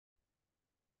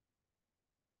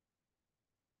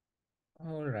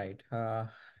All right.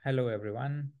 Hello,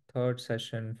 everyone. Third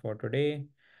session for today.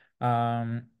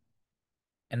 Um,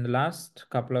 in the last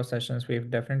couple of sessions, we've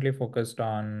definitely focused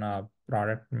on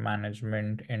product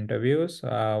management interviews.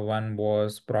 One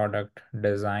was product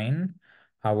design.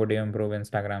 How would you improve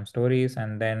Instagram stories?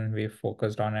 And then we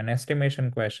focused on an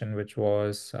estimation question, which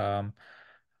was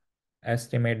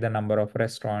estimate the number of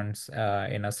restaurants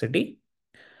in a city.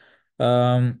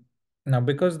 Um, Now,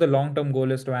 because the long-term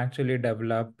goal is to actually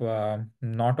develop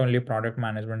not only product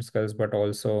management skills, but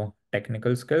also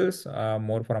technical skills,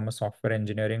 more from a software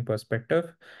engineering perspective.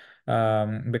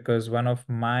 Because one of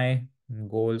my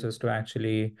goals is to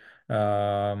actually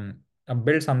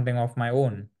build something of my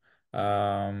own.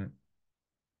 Um,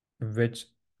 which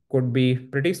could be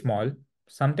pretty small,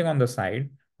 something on the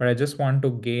side, but I just want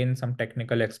to gain some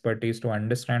technical expertise to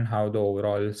understand how the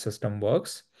overall system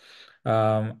works.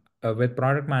 With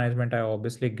product management, I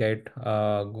obviously get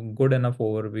a good enough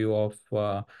overview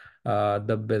of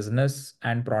the business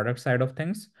and product side of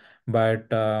things,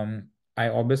 but I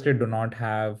obviously do not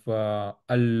have a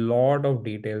lot of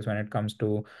details when it comes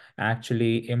to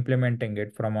actually implementing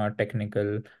it from a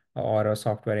technical or a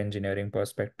software engineering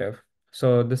perspective.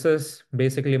 So this is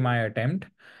basically my attempt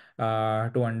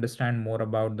to understand more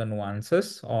about the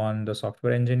nuances on the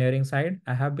software engineering side.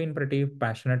 I have been pretty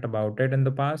passionate about it in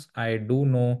the past. I do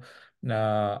know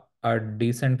a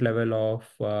decent level of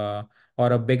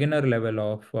or a beginner level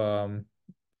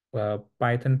of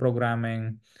Python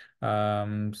programming,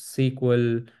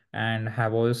 SQL, and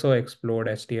have also explored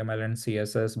HTML and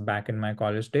CSS back in my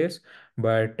college days.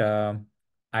 But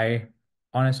I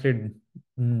honestly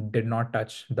did not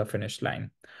touch the finish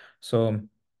line. So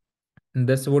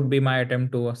this would be my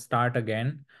attempt to start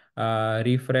again,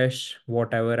 refresh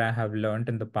whatever I have learned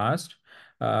in the past,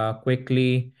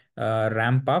 quickly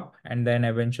ramp up, and then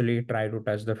eventually try to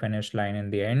touch the finish line in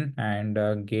the end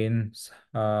and gain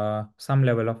some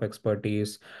level of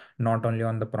expertise, not only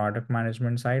on the product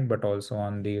management side, but also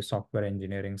on the software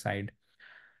engineering side.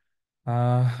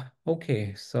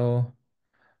 Okay, so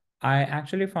I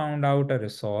actually found out a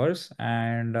resource,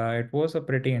 and it was a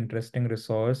pretty interesting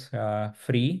resource,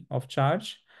 free of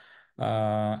charge.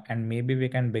 And maybe we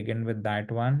can begin with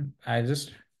that one. I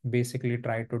just basically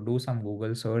tried to do some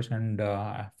Google search and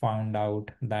found out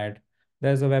that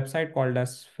there's a website called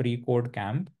as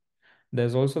FreeCodeCamp.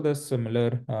 There's also this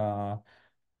similar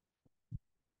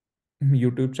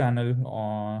YouTube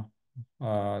channel.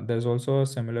 There's also a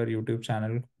similar YouTube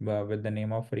channel with the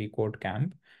name of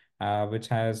FreeCodeCamp, which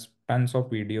has tons of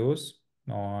videos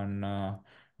on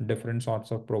different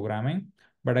sorts of programming.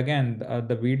 But again,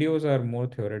 the videos are more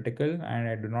theoretical, and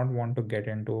I do not want to get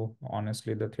into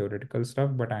honestly the theoretical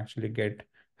stuff, but actually get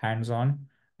hands-on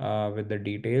with the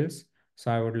details.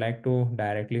 So I would like to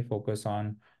directly focus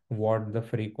on what the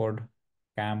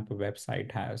FreeCodeCamp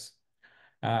website has.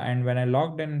 And when I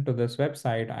logged into this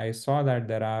website, I saw that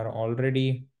there are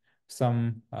already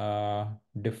some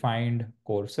defined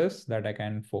courses that I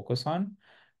can focus on.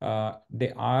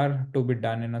 They are to be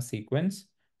done in a sequence.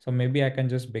 So maybe I can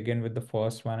just begin with the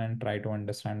first one and try to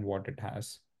understand what it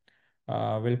has.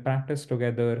 We'll practice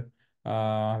together.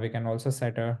 We can also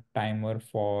set a timer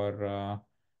for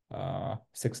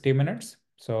 60 minutes.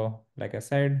 So, like I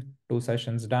said, two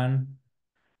sessions done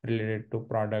related to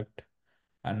product,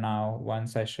 and now one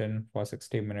session for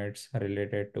 60 minutes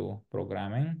related to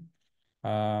programming.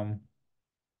 Um,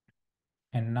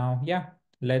 and now, yeah,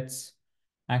 let's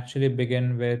actually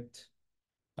begin with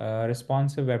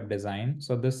responsive web design.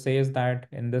 So this says that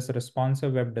in this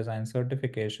responsive web design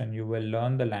certification, you will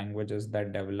learn the languages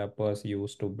that developers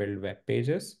use to build web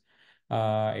pages.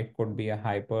 It could be a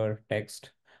hypertext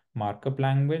markup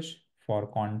language for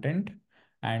content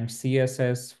and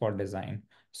CSS for design.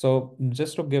 So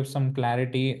just to give some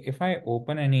clarity, if I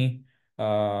open any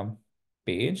uh,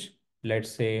 page,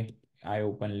 let's say I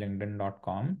open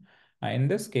linkedin.com, in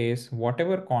this case,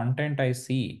 whatever content I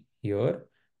see here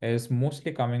is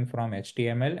mostly coming from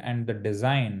HTML, and the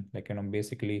design, like,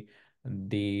 basically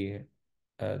the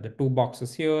the two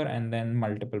boxes here and then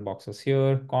multiple boxes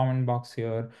here, comment box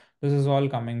here. This is all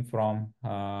coming from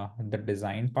the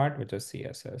design part, which is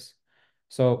CSS.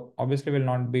 So obviously we'll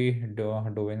not be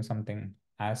doing something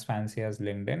as fancy as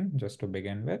LinkedIn just to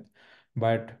begin with,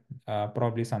 but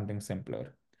probably something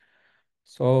simpler.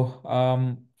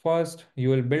 So first, you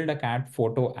will build a cat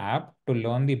photo app to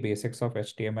learn the basics of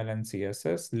HTML and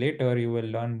CSS. Later, you will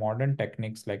learn modern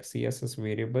techniques like CSS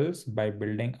variables by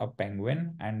building a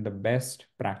penguin, and the best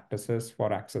practices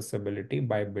for accessibility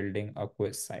by building a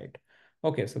quiz site.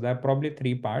 Okay, so there are probably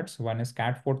three parts. One is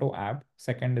cat photo app,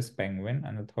 second is penguin,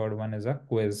 and the third one is a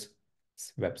quiz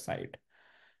website.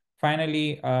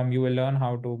 Finally, you will learn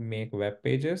how to make web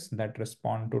pages that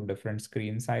respond to different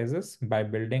screen sizes by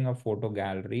building a photo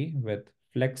gallery with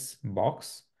flex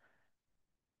box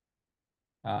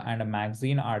and a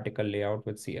magazine article layout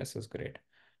with CSS grid.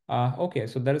 Okay,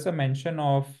 so there is a mention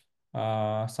of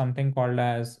something called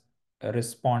as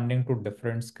responding to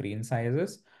different screen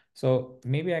sizes. So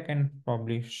maybe I can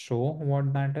probably show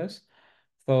what that is.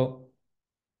 So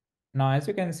now, as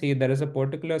you can see, there is a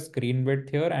particular screen width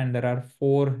here, and there are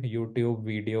 4 YouTube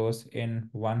videos in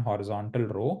one horizontal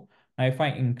row. Now, of,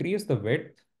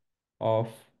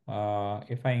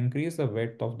 if I increase the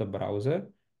width of the browser,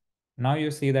 now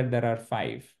you see that there are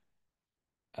 5.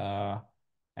 Uh,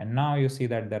 and now you see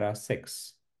that there are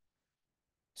 6.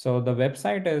 So the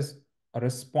website is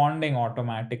responding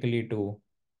automatically to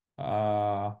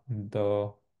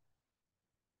the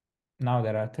now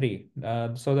there are 3.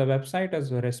 So the website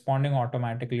is responding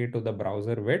automatically to the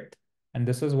browser width, and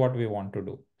this is what we want to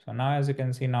do. So now, as you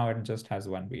can see, now it just has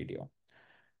one video.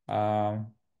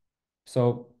 Um,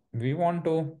 so we want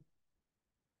to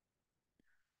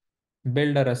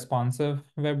build a responsive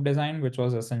web design, which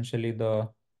was essentially the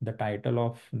title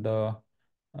of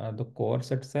the course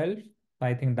itself.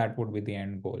 I think that would be the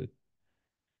end goal.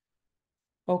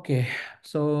 Okay,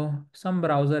 so some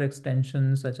browser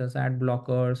extensions such as ad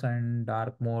blockers and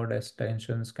dark mode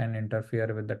extensions can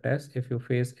interfere with the test. If you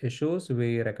face issues,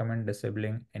 we recommend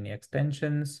disabling any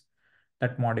extensions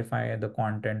that modify the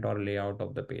content or layout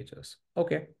of the pages.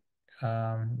 Okay,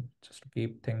 just to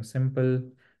keep things simple,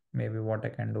 maybe what I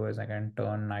can do is I can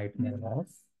turn night mode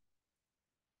off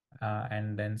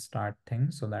and then start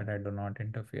things so that I do not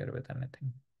interfere with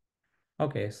anything.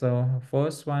 Okay, so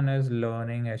first one is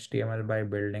learning HTML by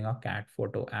building a cat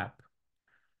photo app.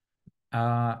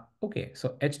 Okay,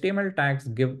 so HTML tags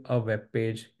give a web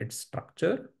page its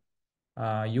structure.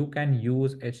 You can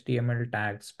use HTML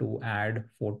tags to add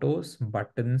photos,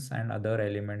 buttons, and other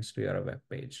elements to your web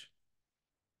page.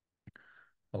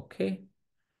 Okay,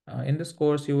 in this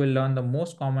course, you will learn the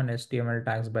most common HTML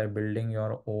tags by building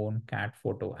your own cat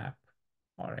photo app.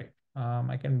 All right,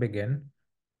 I can begin.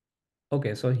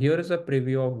 Okay, so here is a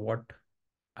preview of what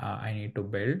I need to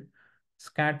build.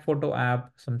 Scat photo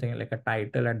app, something like a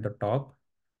title at the top,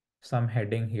 some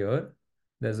heading here.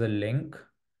 There's a link.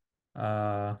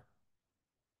 Uh,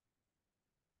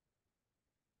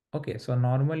 okay, so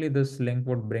normally this link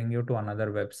would bring you to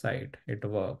another website. It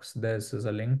works. This is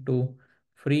a link to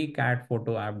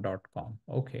freecatphotoapp.com.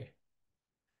 Okay.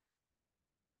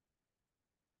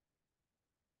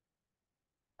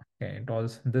 Okay,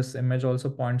 this image also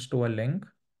points to a link.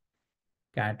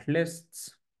 Cat lists,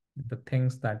 the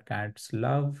things that cats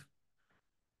love,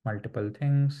 multiple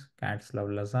things. Cats love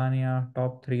lasagna,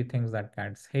 top 3 things that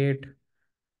cats hate.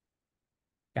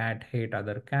 Cat hate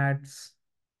other cats.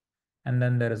 And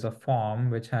then there is a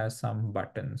form which has some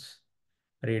buttons,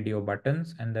 radio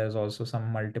buttons, and there's also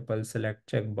some multiple select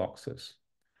check boxes.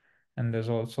 And there's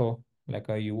also like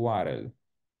a URL.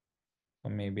 So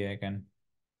maybe I can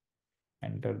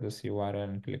enter this URL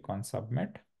and click on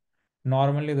submit.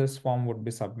 Normally this form would be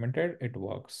submitted, it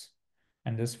works.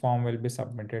 And this form will be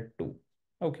submitted too.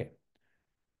 Okay.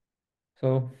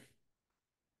 So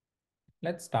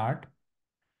let's start.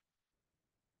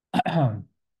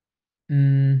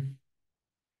 Mm,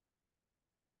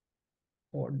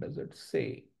 what does it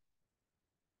say?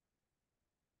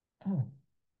 Oh,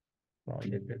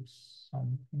 project is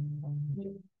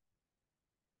something.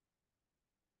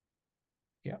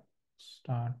 Yeah,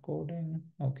 start coding.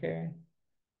 Okay.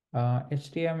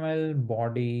 HTML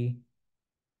body.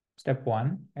 Step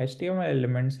 1. HTML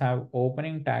elements have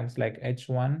opening tags like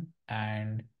h1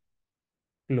 and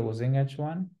closing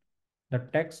h1. The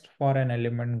text for an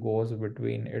element goes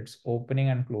between its opening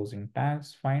and closing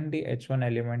tags. Find the h1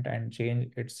 element and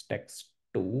change its text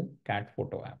to cat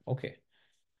photo app. Okay.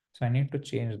 So I need to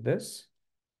change this.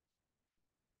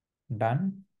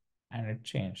 Done. And it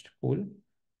changed. Cool.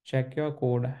 Check your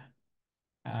code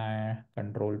and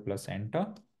control plus enter.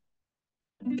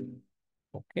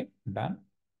 Okay, done.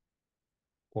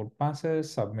 Code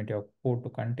passes. Submit your code to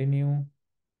continue.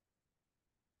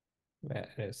 Where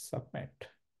is submit?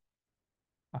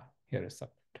 Here is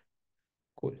submit.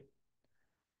 Cool.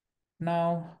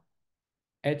 Now,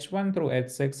 H1 through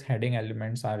H6 heading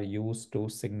elements are used to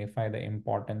signify the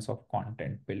importance of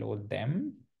content below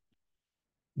them.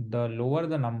 The lower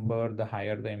the number, the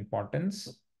higher the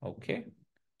importance. Okay.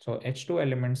 So H2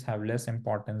 elements have less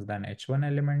importance than H1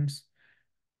 elements.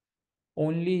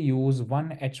 Only use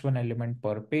one H1 element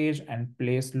per page and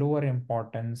place lower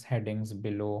importance headings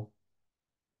below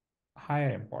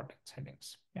higher importance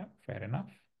headings. Yeah, fair enough.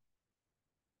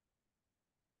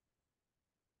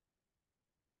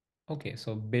 Okay,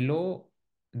 so below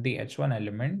the H1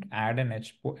 element, add an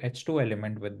H2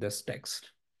 element with this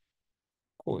text.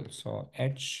 Cool. So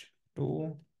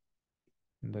H2,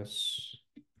 this,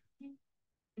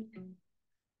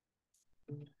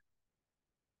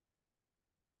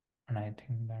 and I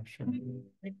think that should be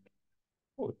it.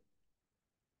 Cool.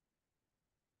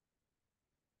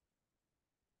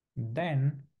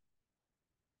 Then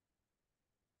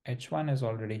H1 is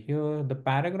already here. The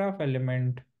paragraph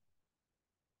element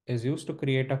is used to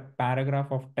create a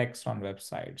paragraph of text on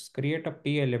websites. Create a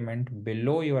P element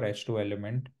below your H2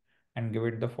 element and give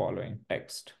it the following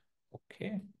text.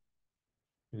 Okay,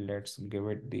 let's give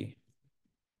it the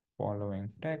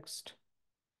following text.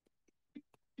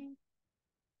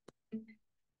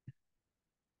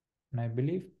 And I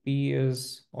believe P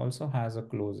is also has a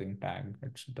closing tag.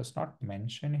 It does not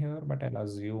mention here, but I'll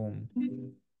assume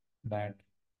that.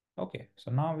 Okay, so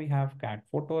now we have cat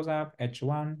photos app,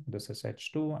 H1, this is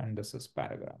H2, and this is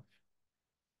paragraph.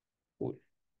 Cool.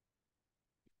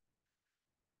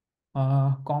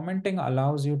 Commenting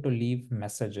allows you to leave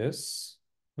messages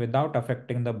without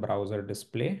affecting the browser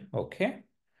display. Okay.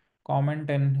 Comment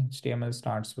in HTML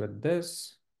starts with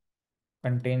this,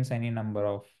 contains any number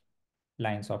of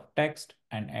lines of text,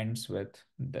 and ends with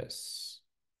this.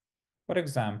 For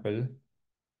example,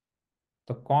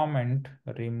 the comment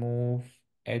remove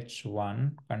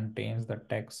H1 contains the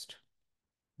text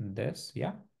this.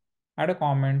 Yeah. Add a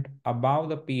comment above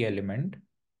the P element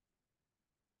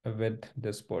with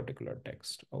this particular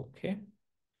text. Okay.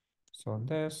 So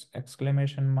this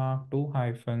exclamation mark, two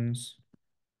hyphens,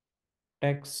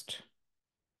 text,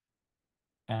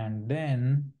 and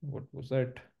then what was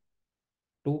it?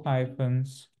 Two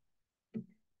hyphens,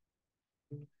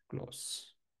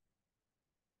 close.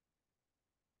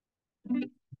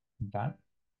 Done.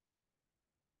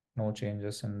 No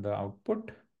changes in the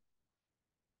output.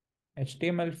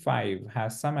 HTML5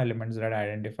 has some elements that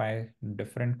identify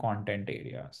different content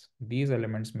areas. These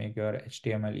elements make your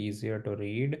HTML easier to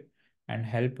read and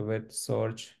help with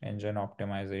search engine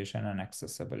optimization and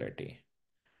accessibility.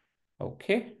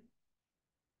 Okay.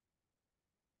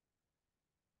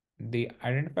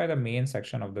 Identify the main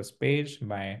section of this page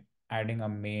by adding a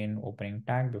main opening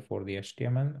tag before the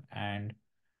HTML and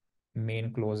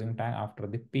main closing tag after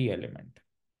the P element.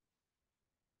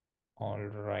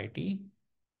 Alrighty.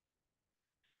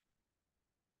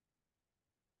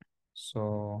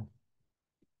 So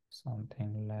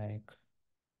something like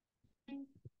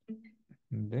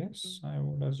this, I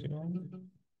would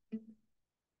assume.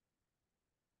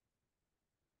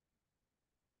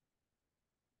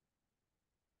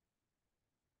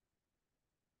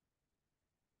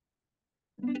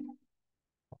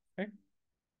 Right?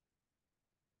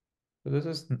 So this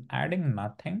is adding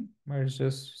nothing, but it's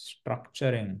just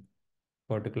structuring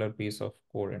particular piece of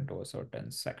code into a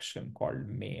certain section called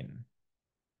main.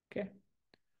 Okay.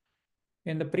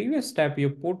 In the previous step, you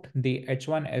put the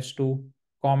H1, H2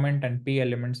 comment and P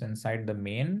elements inside the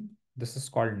main. This is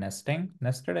called nesting.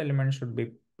 Nested elements should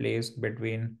be placed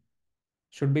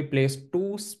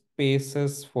two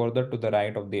spaces further to the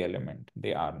right of the element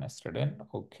they are nested in.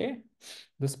 Okay.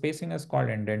 The spacing is called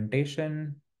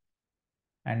indentation,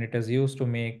 and it is used to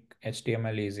make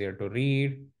HTML easier to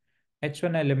read.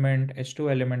 H1 element, H2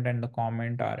 element, and the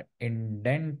comment are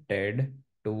indented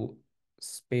to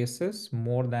spaces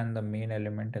more than the main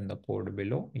element in the code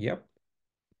below. Yep.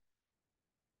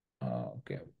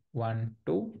 Okay. 1,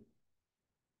 2.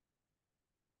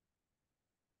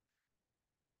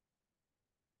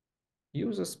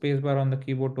 Use a spacebar on the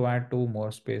keyboard to add two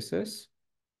more spaces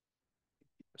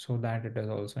so that it is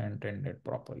also intended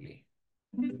properly.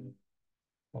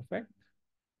 Perfect.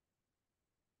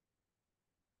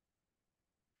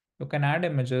 You can add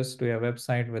images to your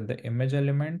website with the image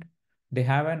element. They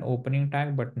have an opening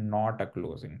tag, but not a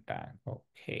closing tag.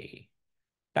 Okay.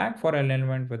 Tag for an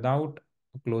element without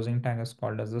a closing tag is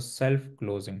called as a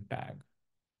self-closing tag.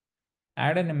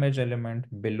 Add an image element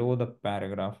below the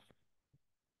paragraph.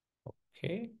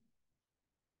 Okay.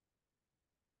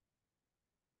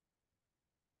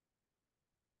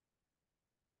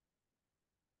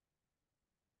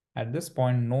 At this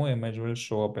point, no image will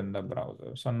show up in the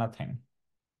browser, so nothing.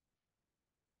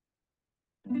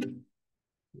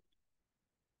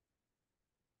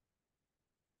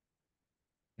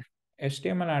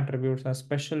 HTML attributes are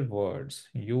special words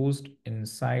used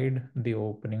inside the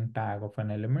opening tag of an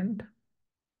element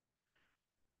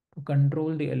to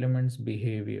control the element's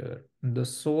behavior. The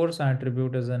source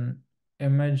attribute is an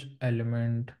image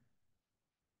element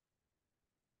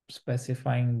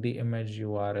specifying the image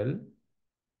URL.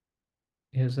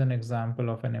 Here's an example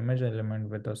of an image element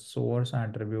with a source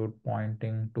attribute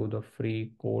pointing to the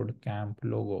free code camp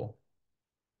logo.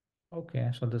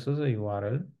 Okay, so this is a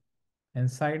URL.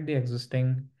 Inside the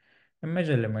existing image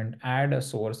element, add a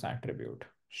source attribute.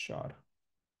 Sure.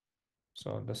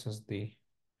 So this is the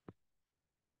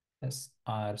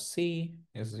src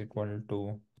is equal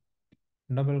to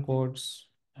double quotes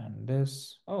and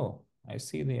this. Oh, I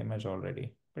see the image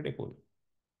already. Pretty cool.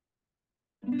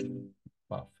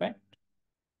 Perfect.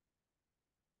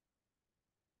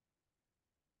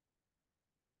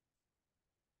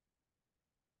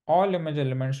 All image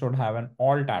elements should have an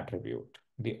alt attribute.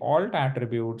 The alt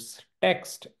attribute's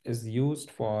text is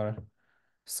used for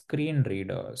screen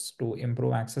readers to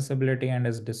improve accessibility and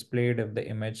is displayed if the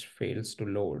image fails to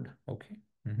load. Okay.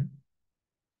 Mhm.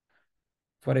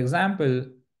 For example,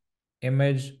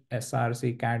 image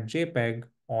src cat jpeg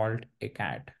alt a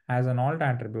cat has an alt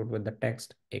attribute with the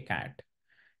text a cat.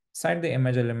 Inside the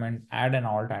image element, add an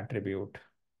alt attribute.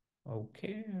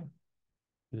 Okay,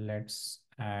 let's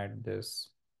add this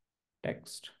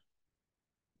text,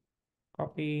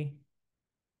 copy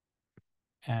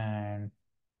and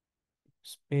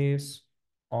space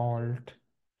alt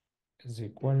is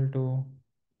equal to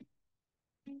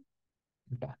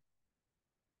done.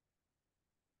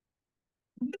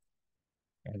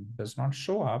 It does not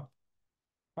show up,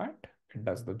 but it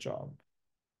does the job.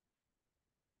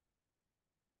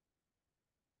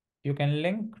 You can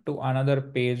link to another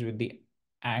page with the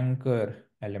anchor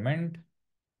element,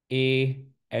 a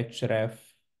href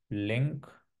link,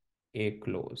 a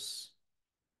close.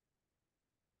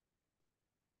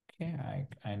 Okay,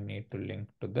 I need to link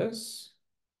to this.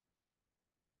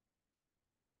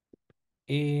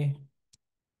 A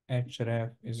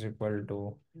href is equal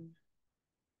to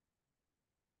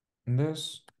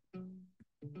this,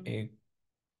 a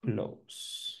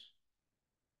close.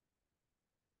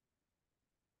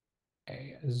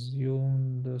 I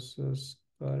assume this is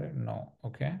correct. No,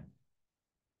 okay.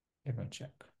 Let me check.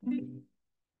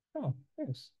 Oh,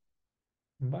 yes.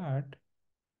 But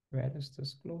where is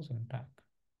this closing tag?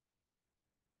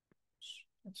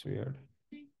 That's weird.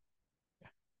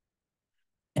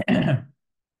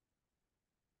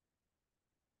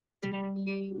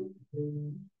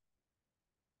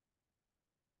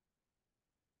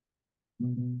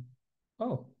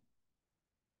 Oh,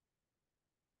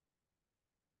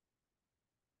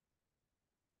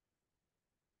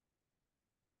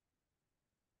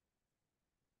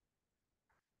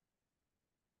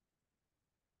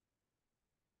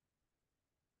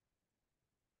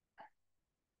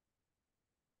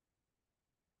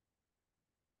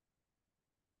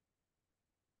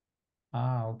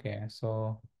 okay.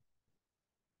 So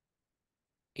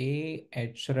a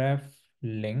href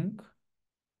link,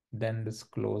 then this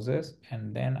closes,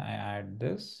 and then I add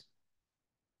this.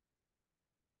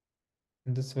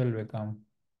 This will become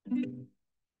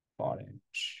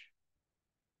orange.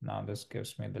 Now this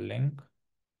gives me the link.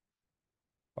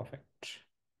 Perfect.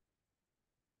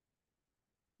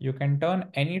 You can turn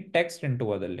any text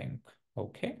into other link.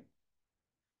 Okay.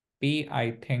 P,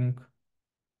 I think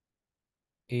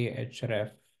a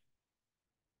href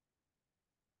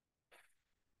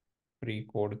free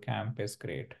code camp is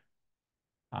great.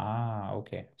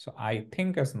 Okay. So I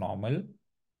think as normal,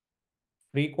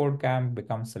 free code camp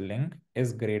becomes a link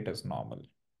is great as normal.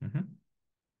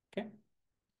 Okay.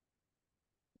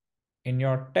 In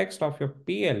your text of your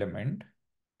P element,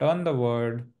 turn the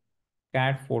word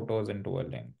cat photos into a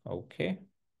link. Okay.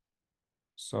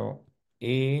 So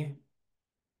a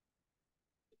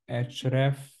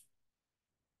href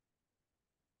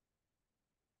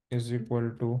is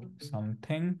equal to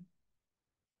something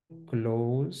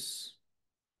close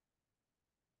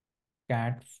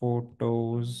cat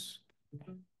photos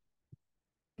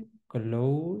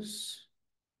close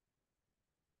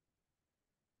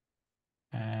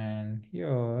and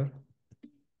here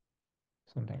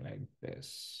something like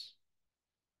this.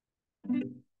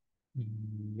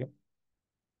 Yep.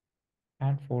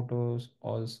 Cat photos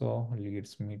also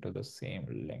leads me to the same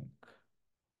link.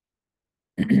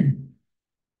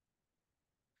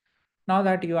 Now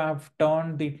that you have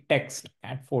turned the text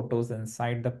cat photos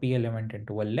inside the P element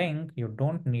into a link, you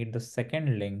don't need the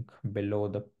second link below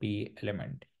the P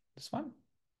element. This one.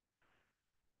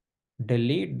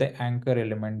 Delete the anchor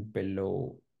element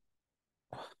below.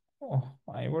 Oh,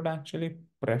 I would actually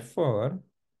prefer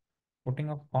putting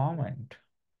a comment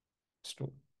just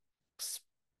to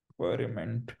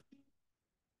experiment.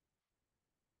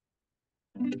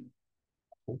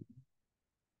 Oh,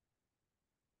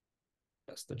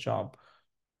 that's the job.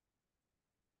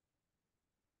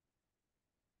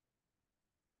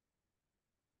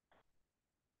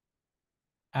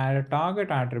 Add a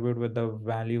target attribute with the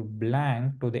value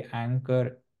blank to the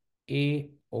anchor A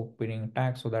opening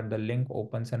tag so that the link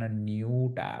opens in a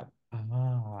new tab.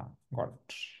 Ah, got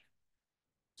it.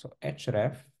 So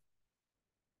href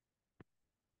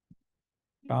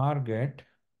target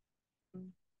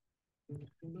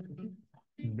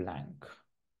blank.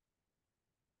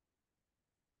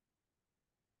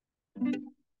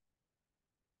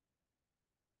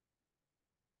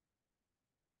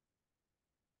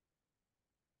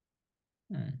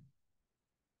 Hmm.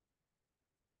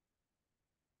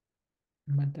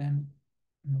 But then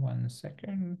 1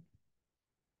 second.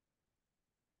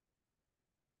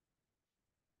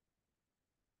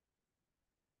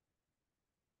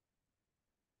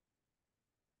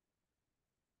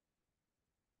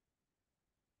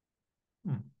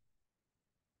 Hmm.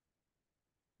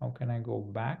 How can I go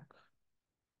back?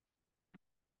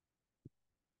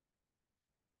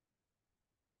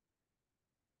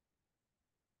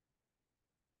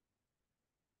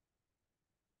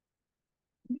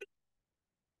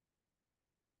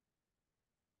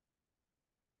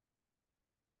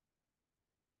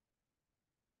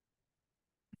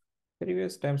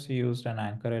 Previous steps used an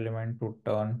anchor element to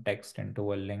turn text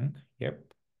into a link.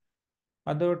 Yep.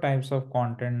 Other types of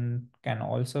content can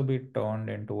also be turned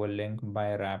into a link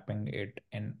by wrapping it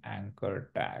in anchor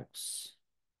tags.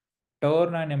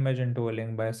 Turn an image into a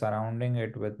link by surrounding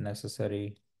it with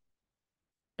necessary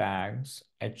tags,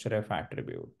 href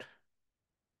attribute.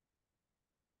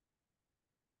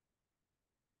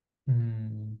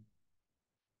 Hmm.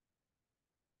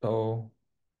 So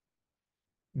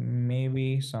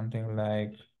maybe something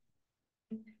like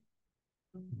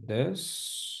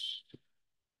this.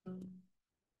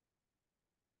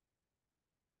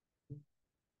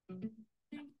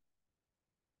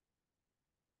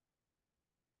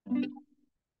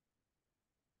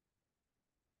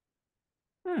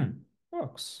 Hmm.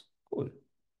 Works. Cool.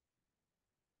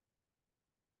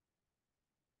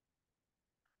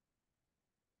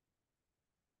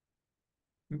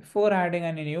 Before adding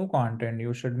any new content,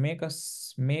 you should make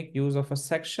use of a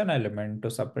section element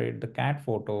to separate the cat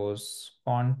photos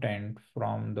content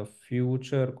from the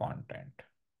future content.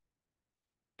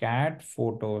 Cat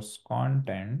photos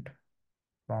content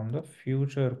from the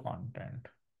future content.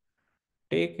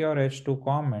 Take your H2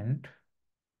 comment,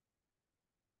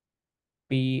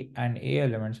 P and A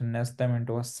elements and nest them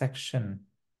into a section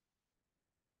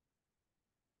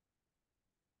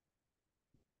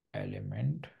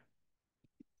element.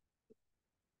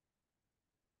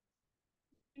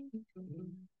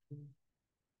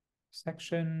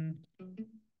 Section,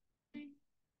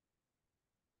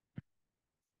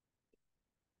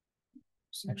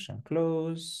 section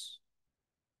close.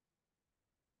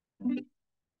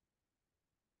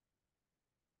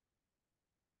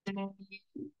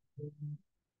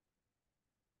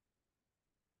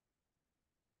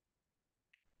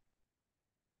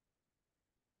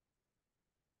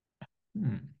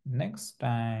 Next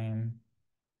time,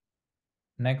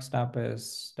 next up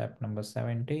is step number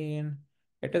 17.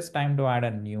 It is time to add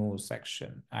a new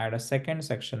section. Add a second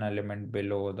section element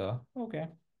below the, okay.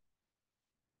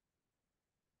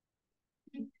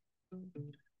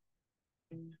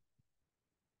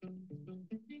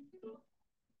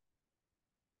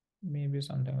 Maybe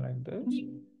something like this.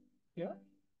 Yeah.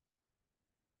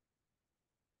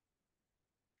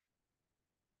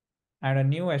 Add a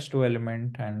new H2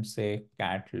 element and say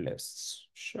cat lists.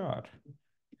 Sure.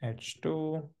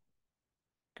 H2,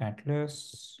 cat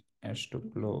lists,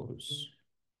 H2 close.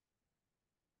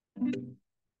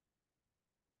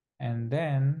 And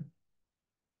then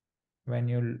when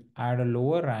you add a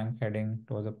lower rank heading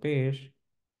to the page,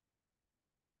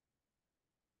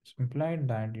 it's implied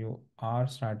that you are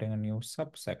starting a new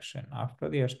subsection. After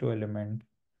the H2 element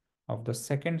of the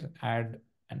second, add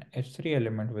an H3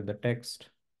 element with the text.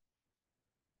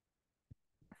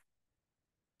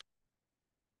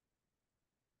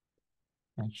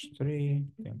 H3,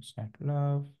 things that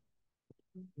love.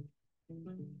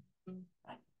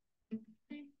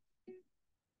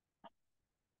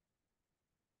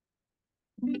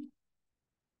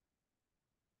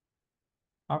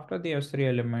 After the H3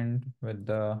 element with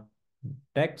the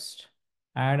text,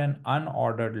 add an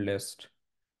unordered list.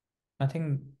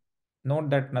 Nothing, note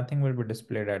that nothing will be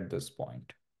displayed at this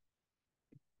point.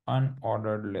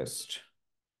 Unordered list.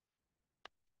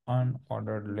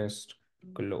 Unordered list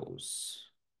close.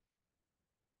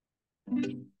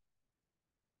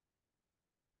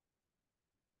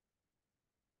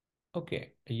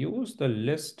 Okay, use the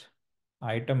list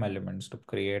item elements to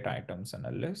create items in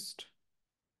a list.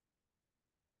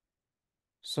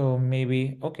 So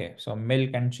maybe, okay, so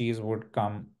milk and cheese would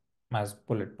come as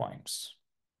bullet points.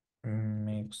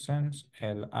 Makes sense.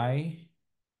 Li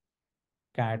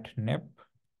catnip,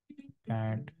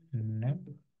 catnip,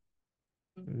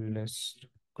 list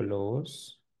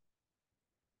close,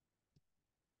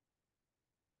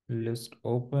 list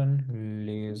open,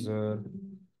 laser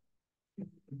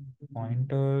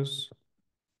pointers,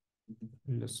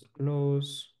 list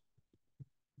close,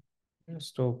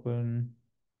 list open,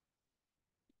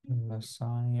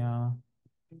 lasagna,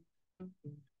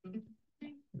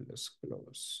 list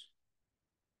close.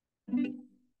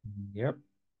 Yep.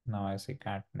 Now I see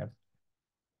catnip.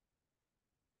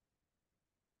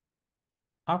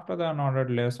 After the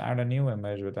unordered list, add a new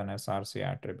image with an src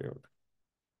attribute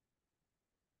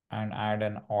and add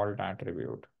an alt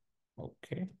attribute.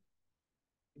 Okay.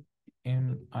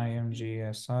 Img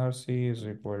is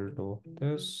equal to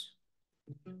this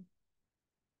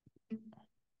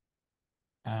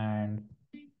and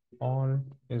all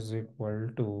is equal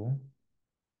to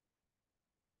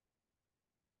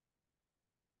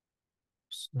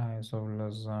slice of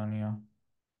lasagna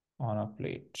on a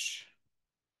plate.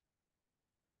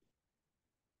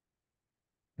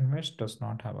 Image does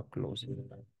not have a closing.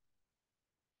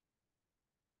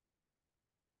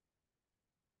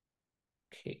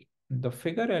 Okay. The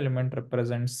figure element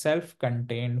represents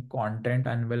self-contained content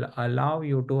and will allow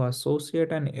you to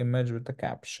associate an image with a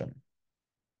caption.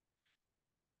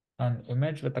 An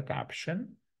image with a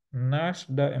caption, not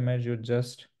the image you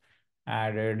just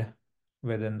added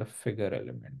within the figure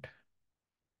element.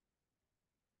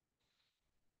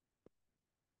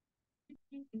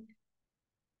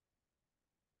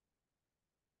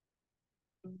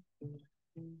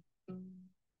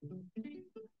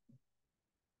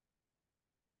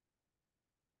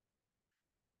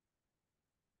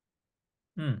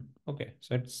 Okay,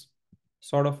 so it's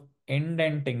sort of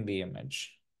indenting the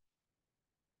image.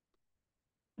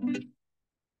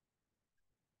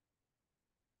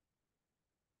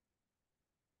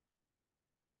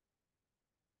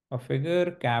 A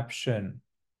figure caption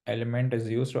element is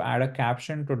used to add a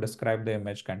caption to describe the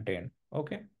image contained.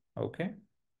 Okay, okay.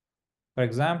 For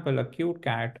example, a cute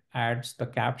cat adds the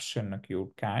caption, a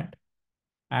cute cat.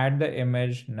 Add the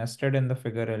image nested in the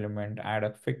figure element, add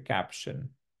a fig caption.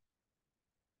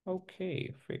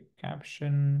 Okay, fig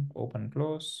caption, open,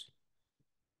 close.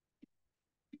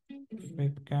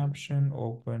 Fig caption,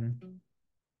 open.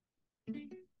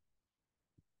 Fig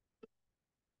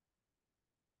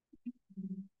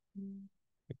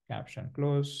caption,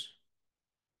 close.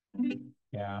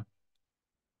 Yeah,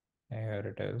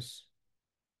 here it is.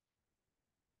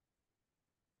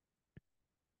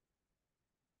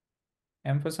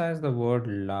 Emphasize the word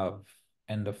love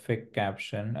in the fig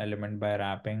caption element by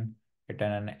wrapping it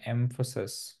in an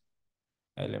emphasis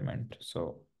element.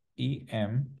 So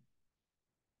em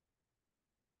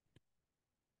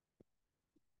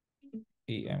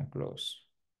close.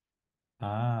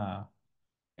 Ah,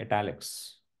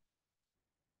 italics.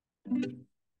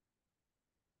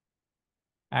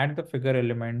 Add the figure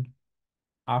element.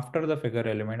 After the figure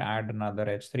element, add another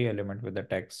H3 element with the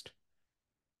text.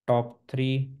 Top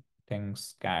three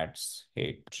things cats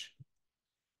hate.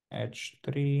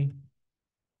 H3,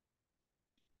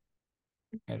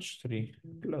 H3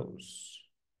 close.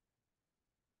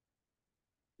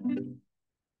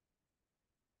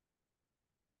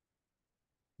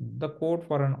 The code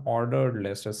for an ordered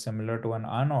list is similar to an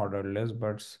unordered list,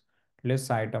 but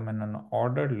list item in an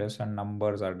ordered list and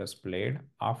numbers are displayed.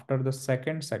 After the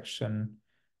second section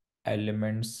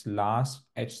elements last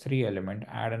H3 element,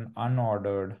 add an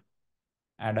ordered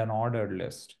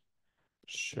list.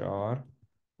 Sure.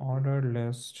 Ordered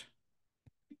list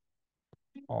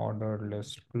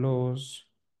close.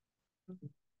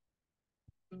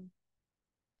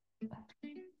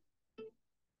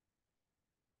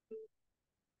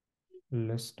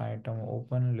 List item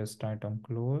open, list item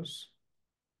close.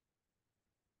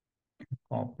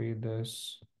 Copy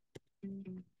this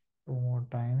two more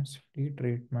times. Free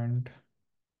treatment.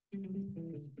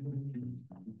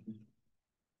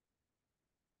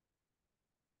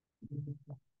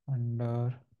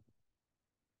 Under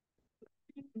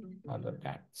other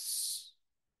cats.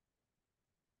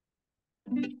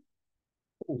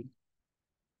 Ooh.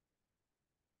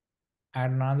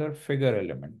 Add another figure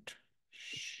element.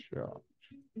 Sure.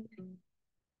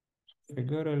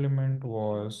 Figure element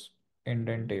was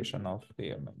indentation of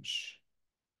the image.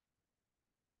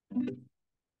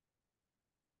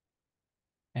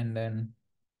 And then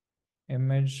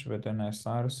image with an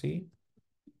SRC.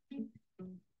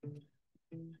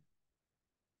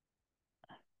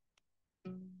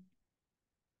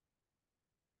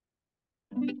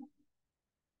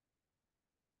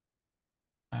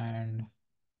 And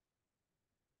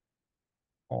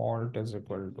alt Wolt is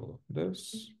equal to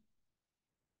this,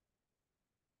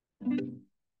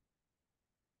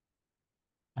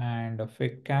 and a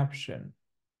fake caption.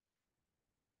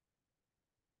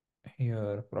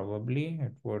 Here, probably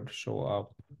it would show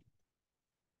up.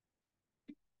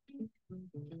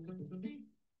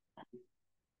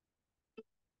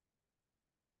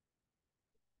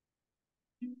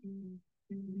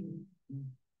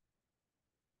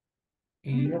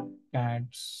 Yep,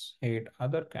 cats hate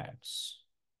other cats.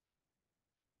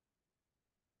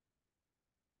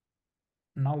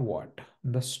 Now what?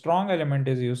 The strong element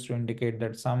is used to indicate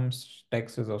that some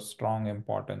text is of strong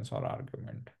importance or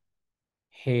argument.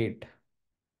 Hate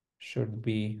should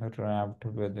be wrapped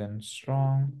within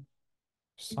strong.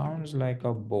 Sounds like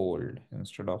a bold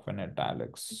instead of an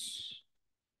italics.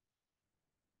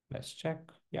 Let's check.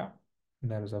 Yeah,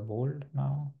 there's a bold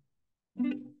now.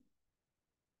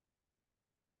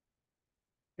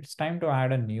 It's time to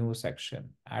add a new section.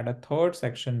 Add a third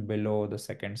section below the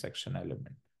second section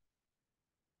element.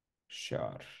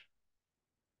 Sure.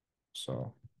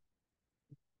 So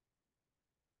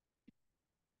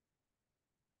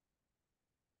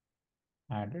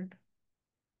added.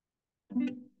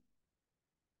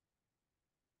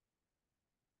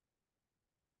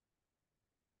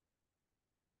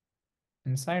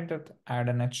 Inside that, add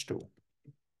an H2.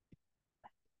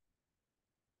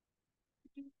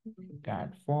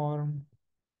 Cat form,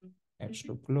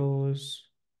 H2 close.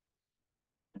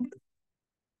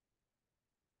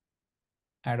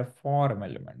 Add a form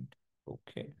element.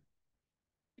 Okay.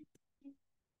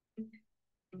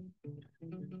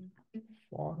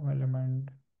 Form element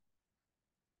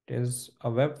is a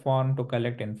web form to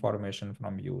collect information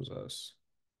from users.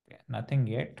 Okay, nothing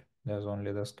yet. There's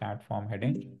only this cat form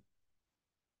heading.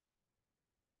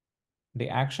 The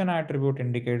action attribute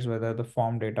indicates whether the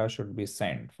form data should be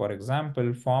sent. For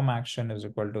example, form action is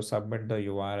equal to submit the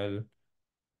URL,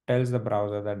 tells the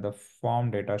browser that the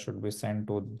form data should be sent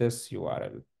to this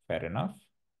URL. Fair enough.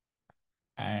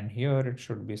 And here it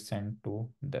should be sent to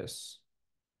this.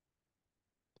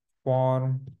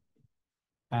 Form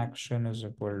action is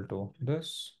equal to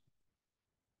this.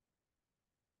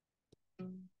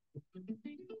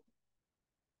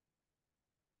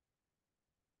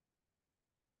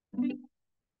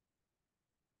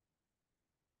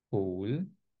 Cool.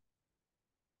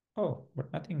 Oh,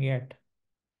 but nothing yet.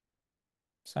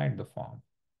 Inside the form.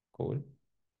 Cool.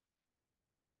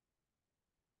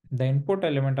 The input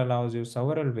element allows you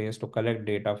several ways to collect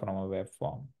data from a web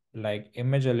form. Like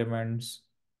image elements,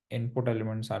 input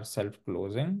elements are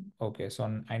self-closing. Okay,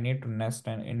 so I need to nest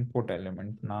an input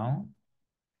element now.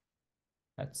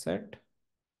 That's it.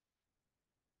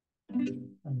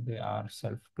 And they are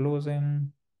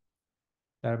self-closing.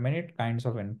 There are many kinds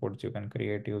of inputs you can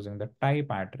create using the type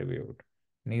attribute. You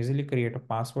can easily create a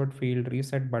password field,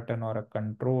 reset button, or a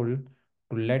control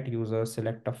to let users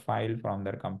select a file from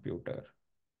their computer.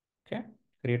 Okay.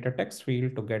 Create a text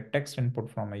field to get text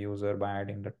input from a user by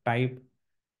adding the type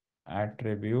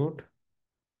attribute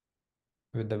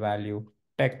with the value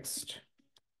text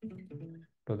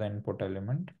to the input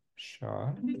element.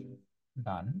 Sure.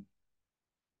 Done.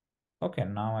 Okay,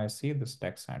 now I see this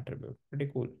text attribute. Pretty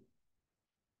cool.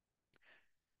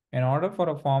 In order for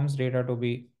a form's data to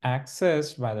be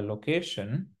accessed by the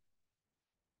location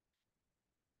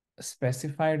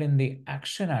specified in the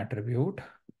action attribute,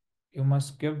 you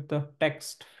must give the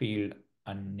text field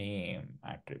a name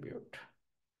attribute.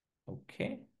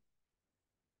 Okay.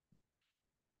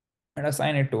 And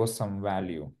assign it to some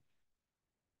value.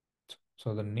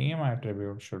 So the name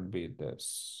attribute should be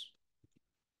this.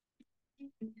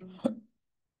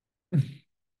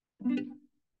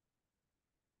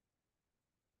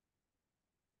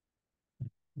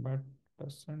 But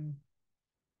doesn't.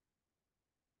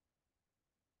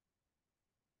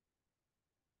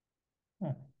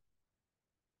 Oh,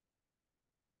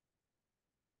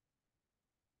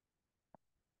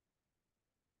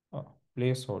 oh,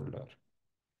 placeholder.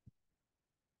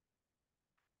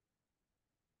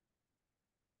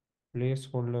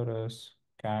 Placeholder is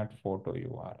cat photo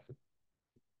URL.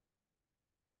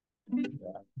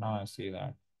 Yeah, now I see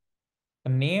that.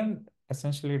 The name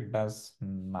essentially does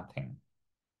nothing.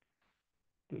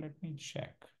 Let me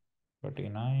check.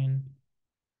 39.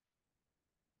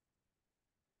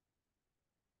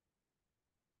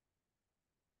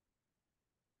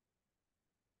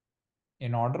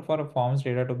 In order for a form's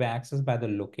data to be accessed by the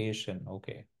location,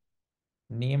 okay.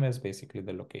 Name is basically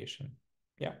the location.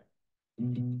 Yeah.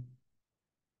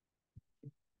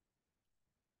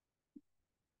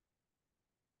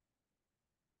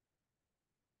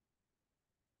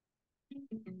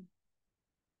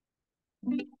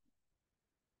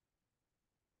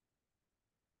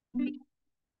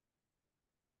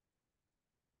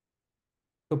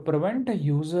 To prevent a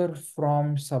user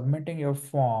from submitting your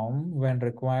form when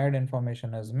required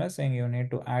information is missing, you need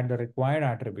to add the required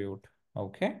attribute.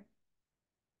 Okay.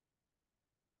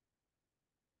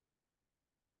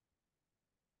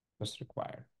 Just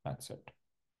required. That's it.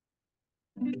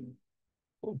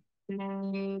 Cool.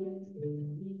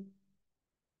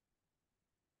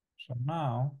 So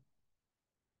now,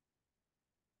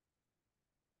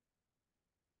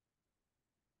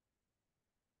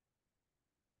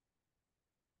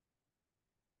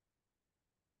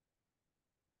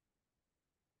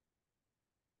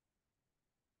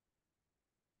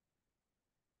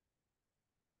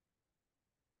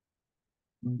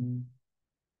 hmm,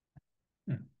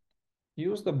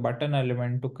 use the button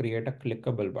element to create a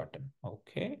clickable button.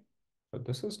 Okay. So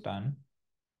this is done.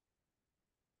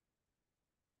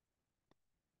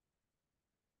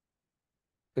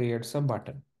 Creates a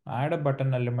button. Add a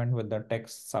button element with the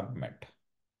text submit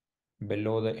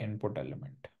below the input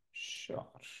element. Sure.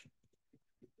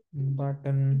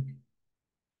 Button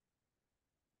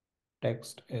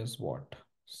text is what?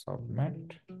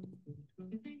 Submit.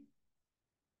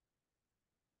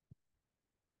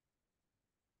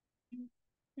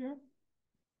 Yeah.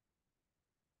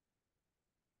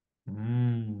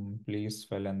 Please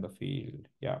fill in the field.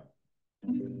 Yeah.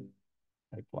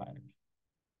 Required.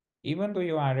 Even though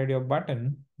you added your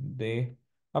button, they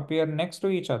appear next to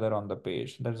each other on the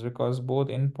page. That's because both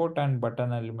input and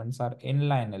button elements are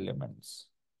inline elements.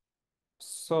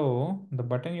 So the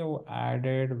button you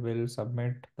added will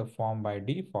submit the form by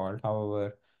default.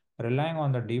 However, relying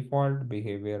on the default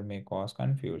behavior may cause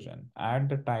confusion. Add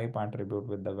the type attribute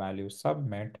with the value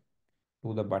submit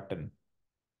to the button.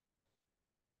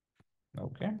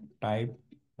 Okay, type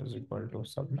is equal to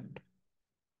submit.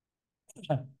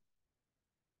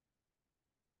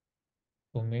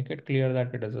 To make it clear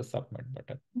that it is a submit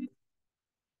button.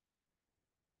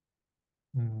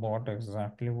 What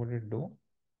exactly would it do?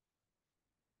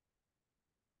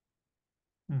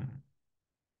 Hmm.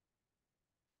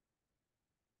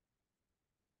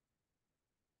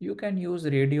 You can use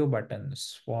radio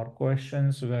buttons for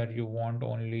questions where you want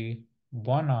only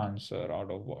one answer out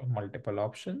of multiple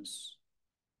options.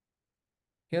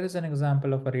 Here is an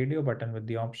example of a radio button with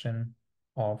the option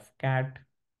of cat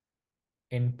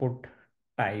input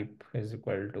type is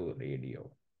equal to radio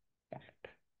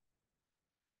cat.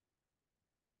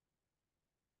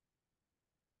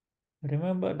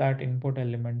 Remember that input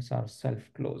elements are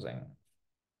self-closing.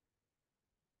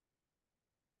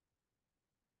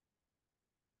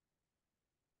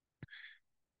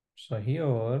 So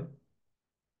here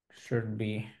should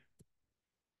be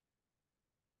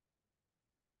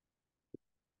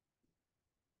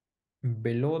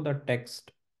below the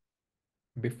text,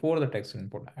 before the text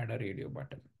input, add a radio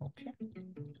button. Okay.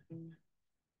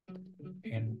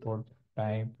 Input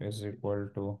type is equal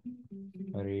to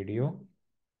radio.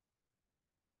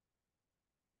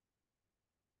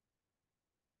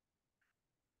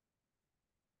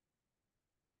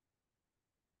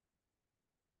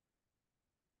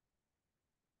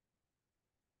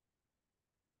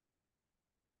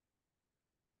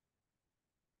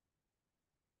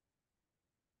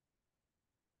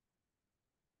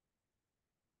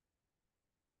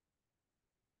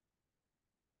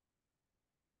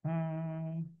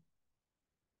 Hmm.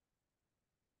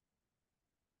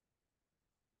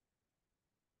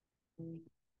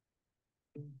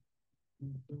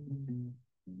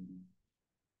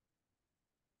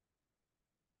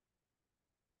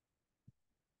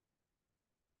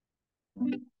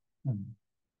 Hmm.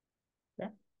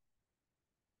 Okay.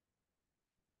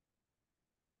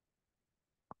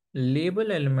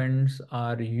 Label elements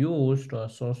are used to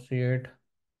associate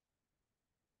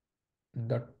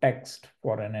the text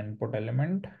for an input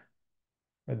element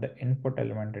with the input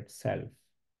element itself,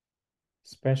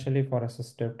 especially for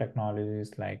assistive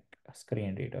technologies like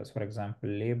screen readers. For example,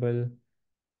 label,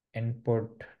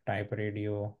 input, type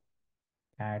radio,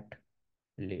 cat,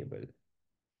 label.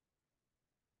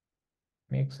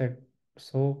 Makes it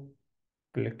so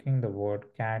clicking the word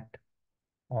cat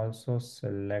also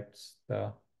selects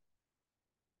the,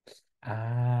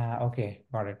 okay,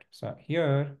 got it. So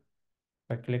here,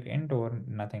 if I click indoor,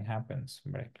 nothing happens,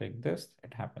 but I click this,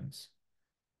 it happens.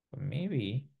 So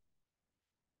maybe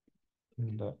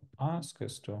the ask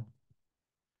is to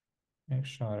make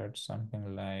sure it's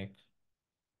something like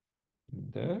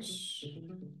this.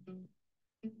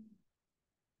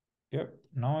 Yep.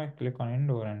 Now I click on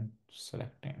indoor and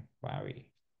selecting Wavi.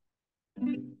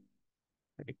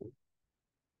 Pretty cool.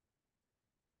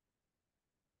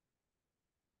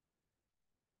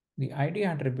 The ID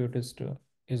attribute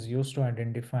is used to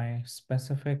identify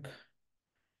specific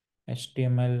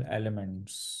HTML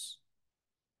elements.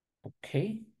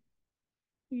 Okay.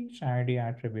 Each ID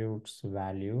attribute's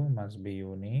value must be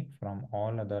unique from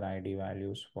all other ID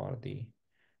values for the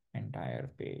entire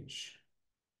page.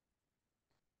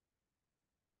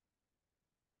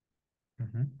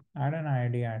 Add an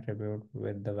ID attribute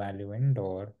with the value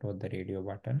indoor to the radio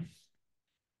button.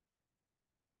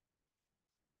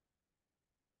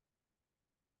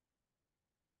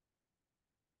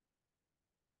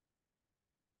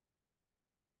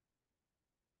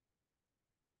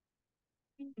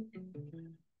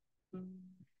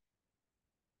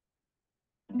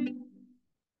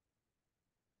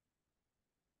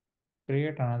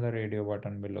 Create another radio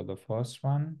button below the first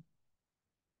one.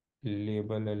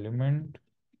 Label element,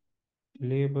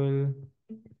 label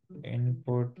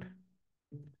input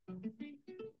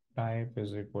type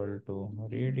is equal to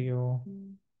radio,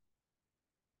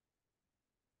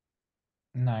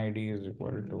 and ID is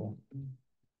equal to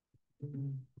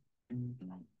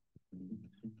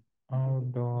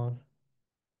outdoor,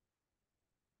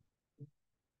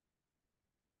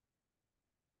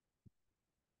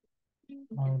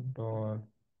 outdoor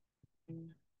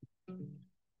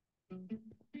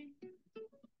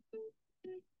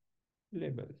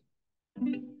label.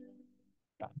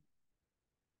 Done.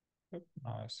 Yep.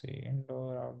 Now I see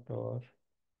indoor, outdoor.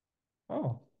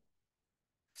 Oh,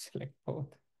 select both.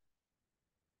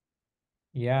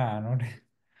 Yeah, not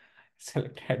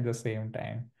select at the same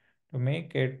time. To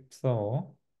make it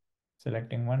so,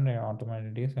 selecting one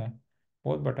automatically, so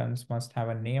both buttons must have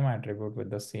a name attribute with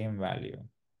the same value.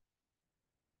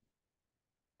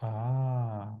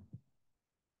 Ah,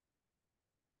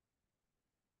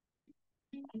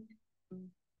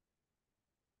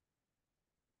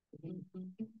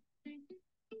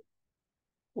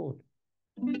 cool.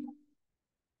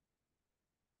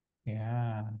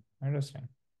 Yeah, interesting.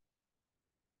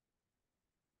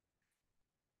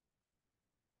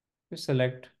 You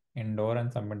select indoor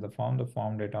and submit the form. The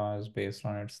form data is based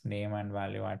on its name and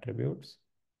value attributes.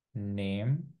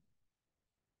 Name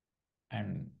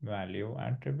and value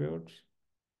attributes.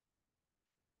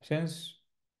 Since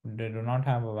they do not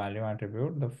have a value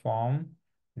attribute, the form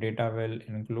data will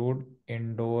include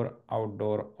indoor,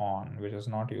 outdoor, on, which is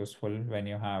not useful when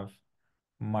you have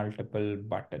multiple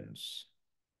buttons.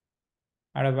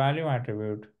 Add a value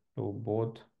attribute to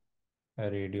both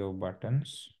radio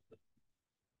buttons.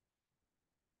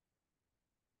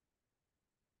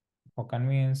 For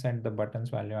convenience, set the button's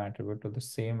value attribute to the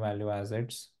same value as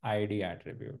its ID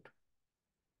attribute.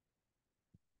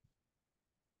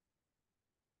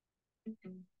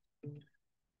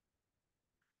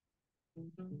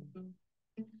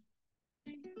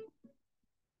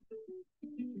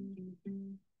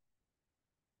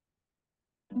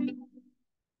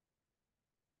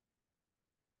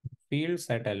 Field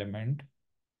set element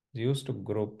is used to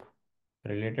group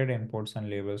related inputs and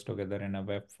labels together in a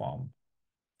web form.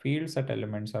 Field set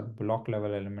elements are block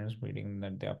level elements, meaning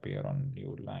that they appear on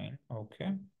new line.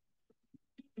 Okay.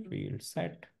 Field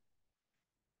set.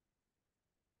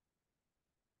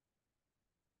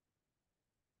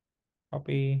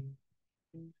 Copy.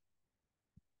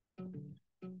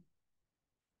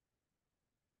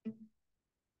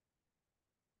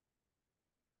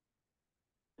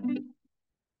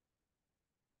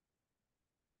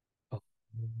 Oh.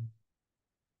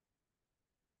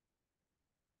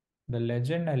 The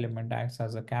legend element acts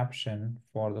as a caption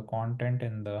for the content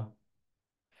in the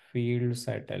field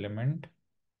set element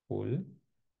pool.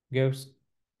 Gives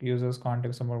users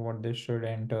context about what they should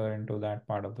enter into that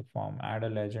part of the form. Add a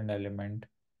legend element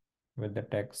with the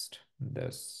text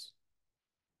this.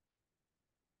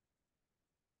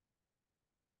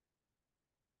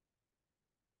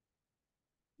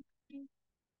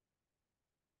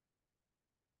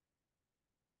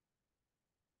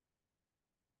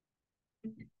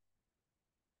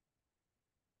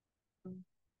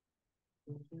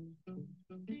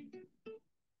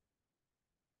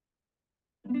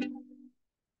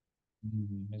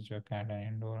 Is your cat an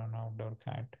indoor and outdoor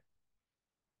cat?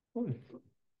 Cool.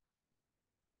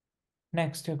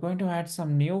 Next, you're going to add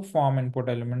some new form input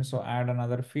elements. So add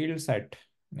another field set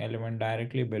element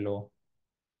directly below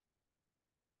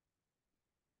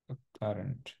the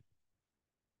current.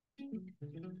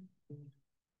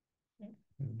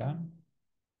 Done.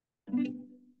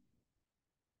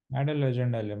 Add a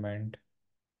legend element.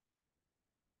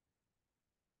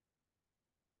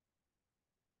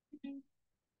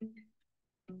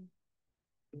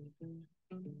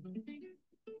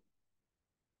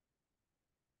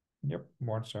 Yep.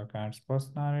 What's your cat's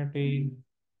personality?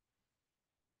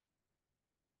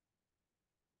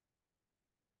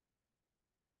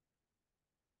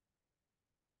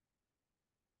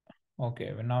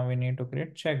 Okay, now we need to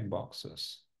create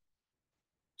checkboxes.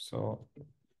 So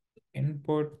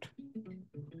input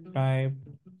type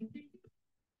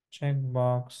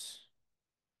checkbox.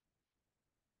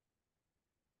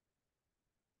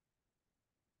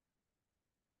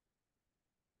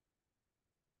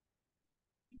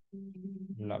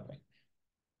 Loving.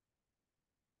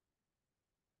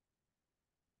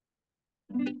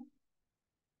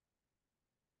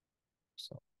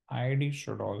 So ID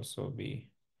should also be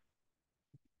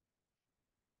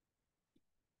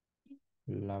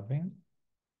loving.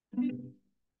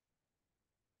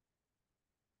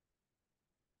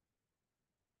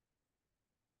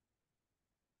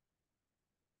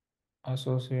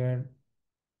 Associate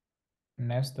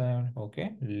nest the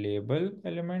okay label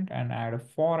element and add a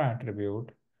for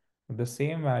attribute with the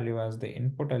same value as the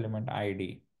input element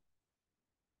ID.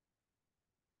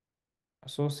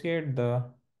 Associate the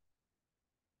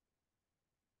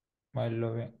by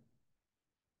loving.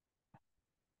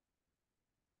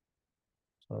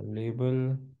 So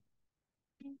label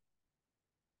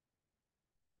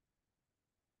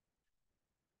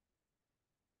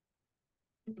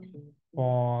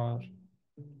for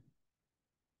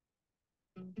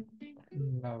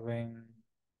loving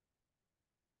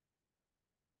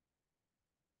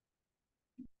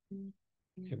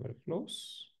label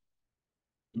close.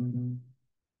 Hmm.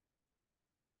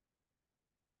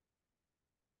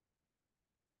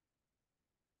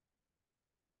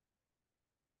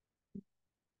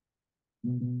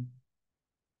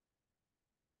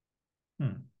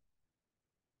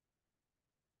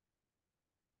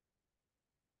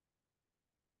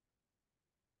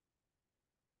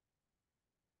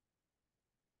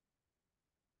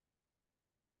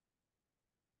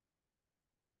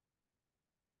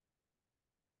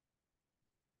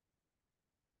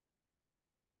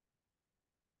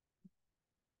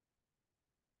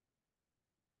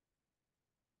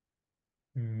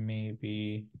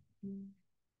 Maybe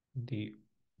the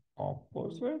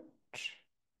opposite.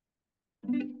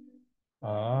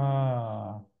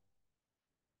 Ah,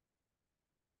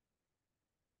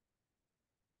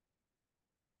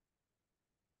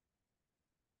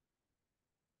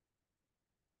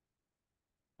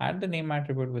 add the name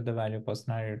attribute with the value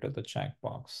personality to the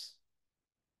checkbox.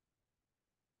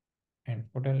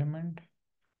 Input element.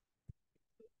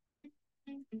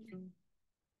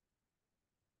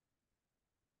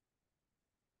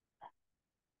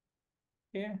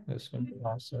 Okay, this will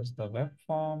process the web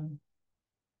form.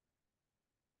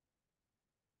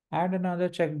 Add another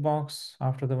checkbox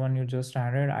after the one you just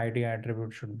added. ID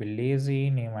attribute should be lazy.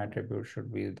 Name attribute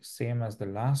should be the same as the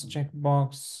last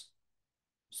checkbox.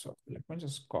 So let me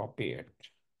just copy it.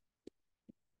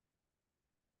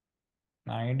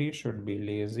 ID should be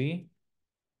lazy.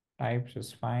 Types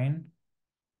is fine.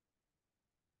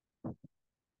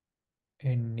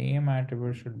 A name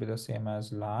attribute should be the same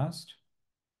as last.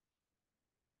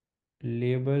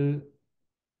 Label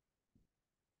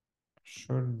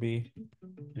should be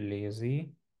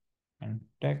lazy. And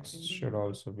text should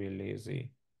also be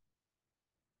lazy.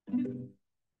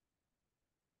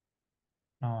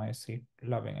 Now I see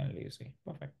loving and lazy.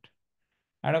 Perfect.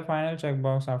 Add a final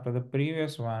checkbox after the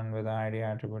previous one with the ID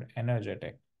attribute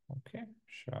energetic. Okay,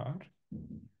 sure.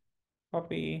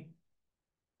 Copy.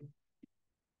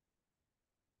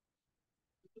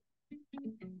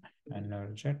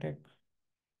 Energetic.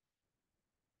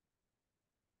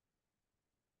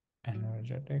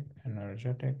 Energetic.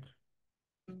 Energetic.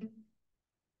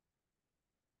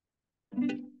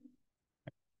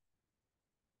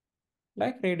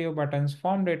 Like radio buttons,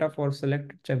 form data for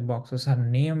selected checkboxes are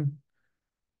name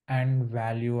and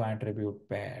value attribute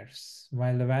pairs.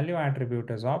 While the value attribute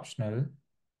is optional,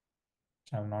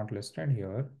 which I've not listed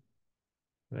here,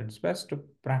 it's best to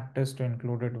practice to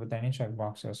include it with any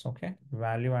checkboxes. Okay.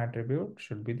 Value attribute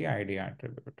should be the ID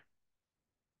attribute.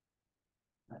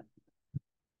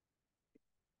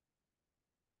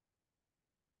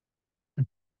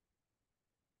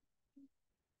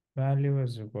 Value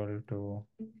is equal to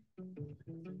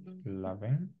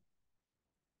loving.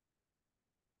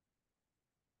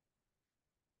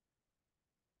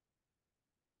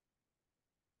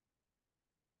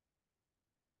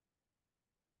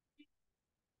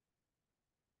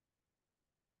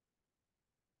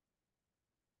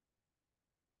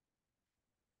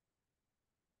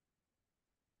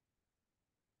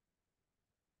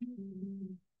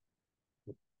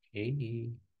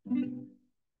 Okay.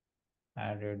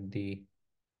 Added the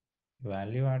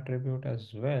value attribute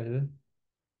as well.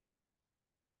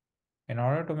 In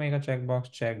order to make a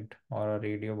checkbox checked or a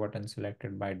radio button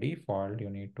selected by default, you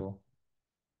need to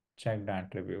check the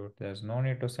attribute. There's no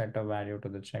need to set a value to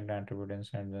the checked attribute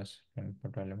inside this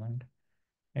input element.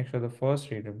 Make sure the first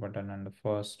radio button and the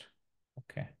first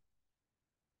Okay.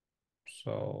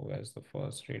 So where's the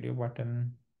first radio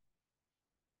button?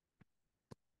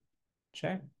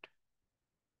 Checked,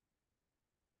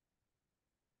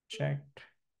 checked.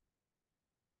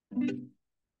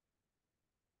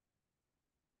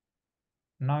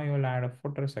 Now you'll add a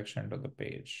footer section to the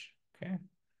page. Okay.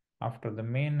 After the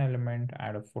main element,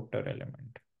 add a footer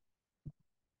element.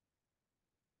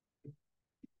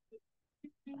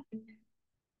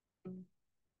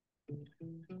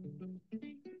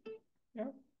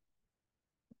 Yep.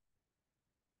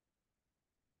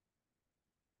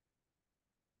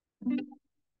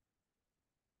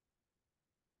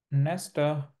 Next,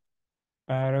 a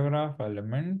paragraph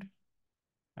element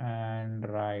and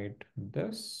write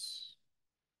this.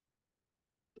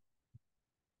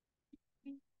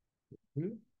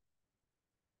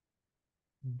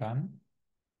 Done.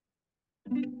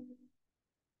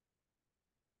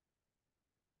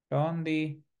 Turn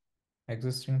the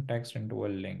existing text into a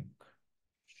link.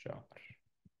 Sure.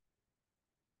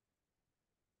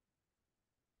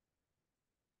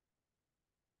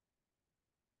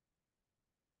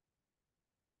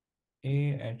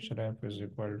 A href is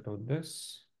equal to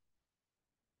this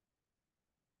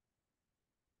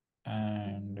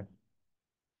and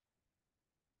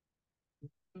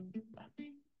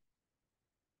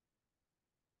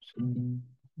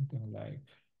something like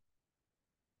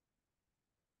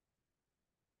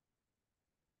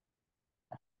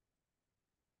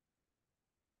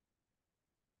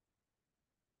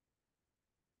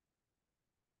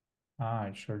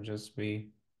it should just be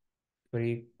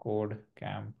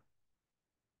freecodecamp.org.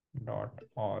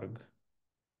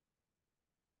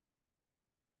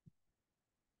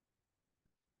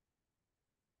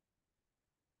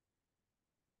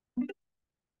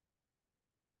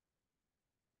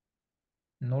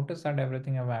 Notice that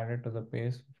everything I've added to the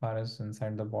page as far as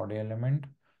inside the body element,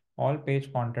 all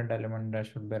page content element that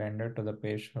should be rendered to the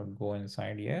page should go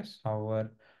inside, yes.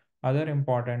 However, other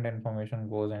important information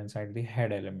goes inside the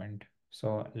head element.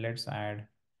 So let's add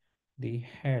the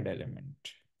head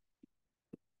element.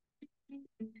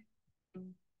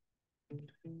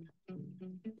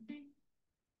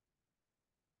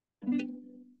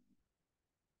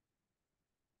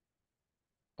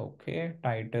 Okay,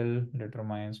 title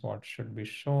determines what should be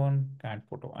shown, cat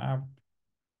photo app.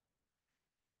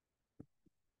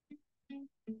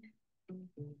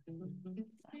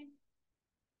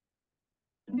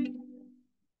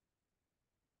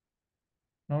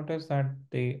 Notice that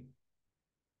the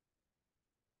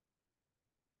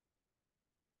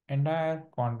entire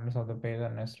contents of the page are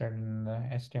nested in the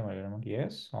HTML element.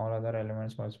 Yes, all other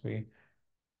elements must be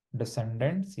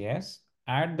descendants. Yes,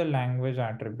 add the language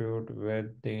attribute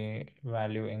with the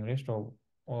value English to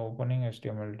opening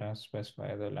HTML to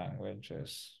specify the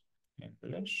languages.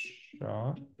 English,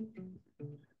 sure.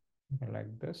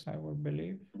 Like this, I would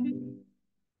believe.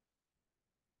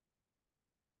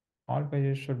 All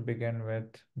pages should begin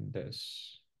with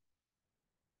this.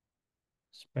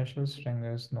 Special string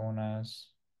is known as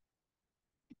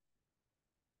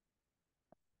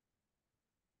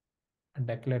a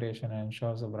declaration and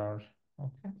ensures the browser.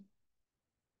 Okay.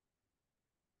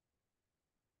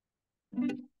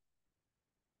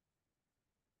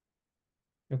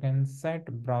 You can set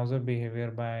browser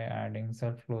behavior by adding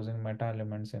self-closing meta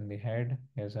elements in the head.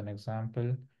 Here's an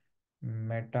example.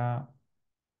 Meta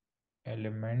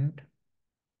element.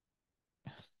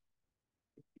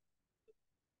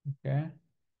 Okay.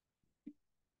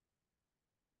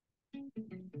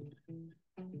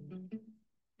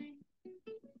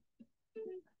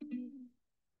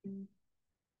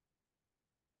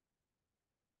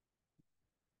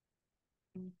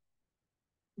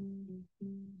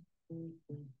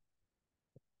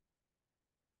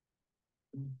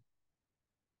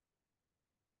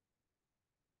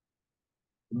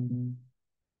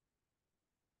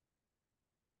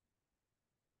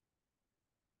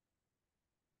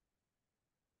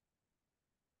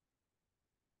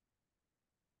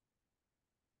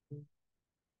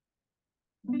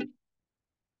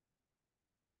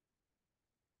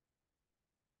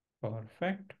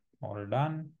 Perfect. All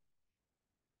done.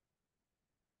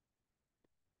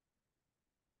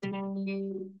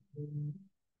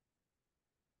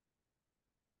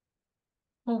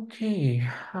 Okay.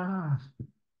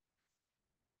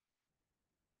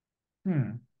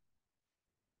 Hmm.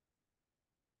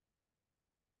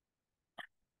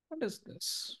 What is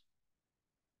this?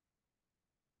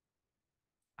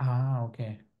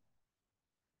 Okay.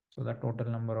 So the total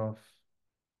number of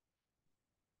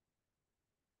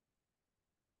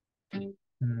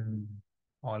hmm,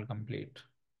 all complete,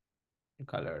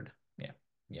 colored. Yeah.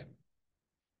 Yeah.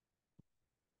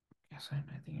 Yes, and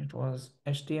I think it was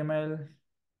HTML.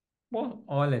 Well,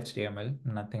 all HTML,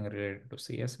 nothing related to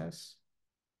CSS.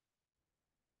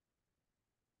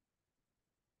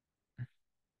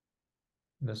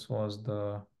 This was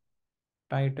the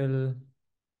title.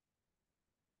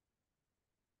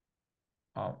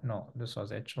 Oh, no, this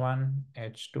was H1,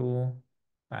 H2,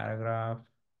 paragraph,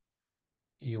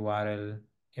 URL,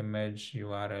 image,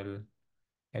 URL,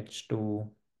 H2,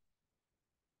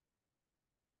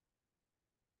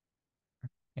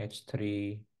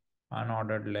 H3,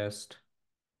 unordered list,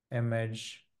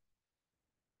 image,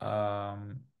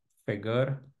 um,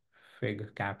 figure,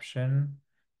 fig caption,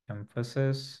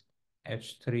 emphasis,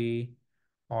 H3,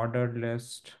 ordered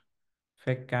list,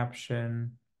 fig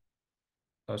caption,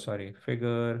 oh sorry,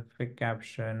 figure, fig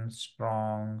caption,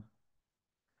 strong.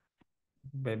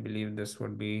 I believe this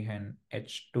would be an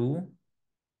H2.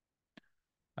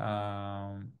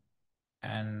 Um,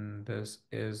 and this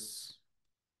is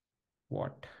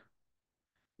what?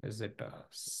 Is it a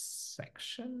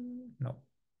section? No.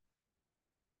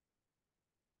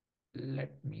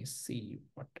 Let me see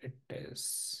what it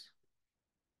is.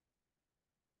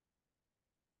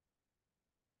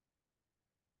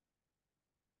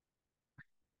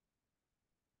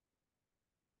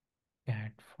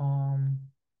 Cat form.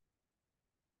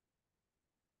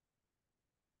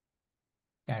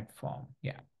 Cat form.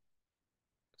 Yeah.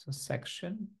 So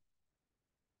section,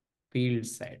 field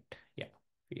set. Yeah.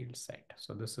 Field set.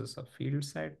 So this is a field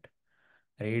set.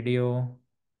 Radio,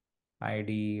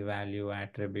 ID, value,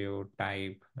 attribute,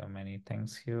 type. There are many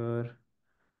things here.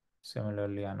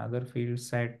 Similarly, another field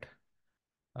set.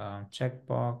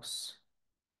 Checkbox.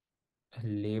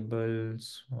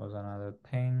 Labels was another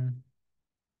thing.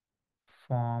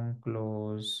 Form,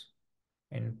 close,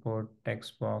 input,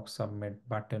 text box, submit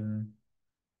button,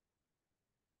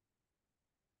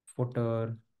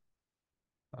 footer.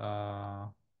 Uh,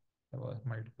 there was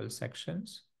multiple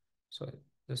sections. So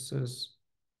this is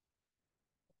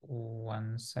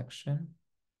one section.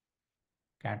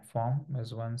 Cat form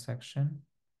is one section.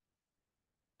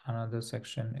 Another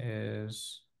section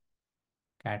is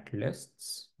cat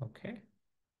lists. Okay.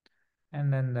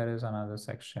 And then there is another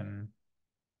section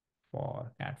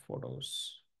for cat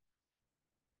photos.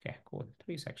 Okay, cool.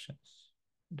 Three sections.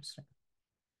 Interesting.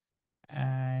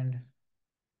 And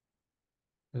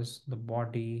this the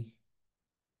body,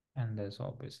 and there's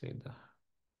obviously the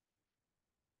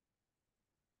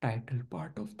title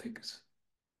part of things.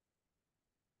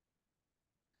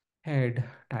 Head,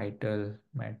 title,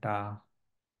 meta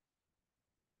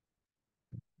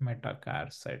car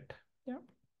set. Yeah,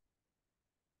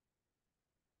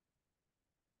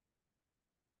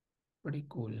 pretty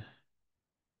cool.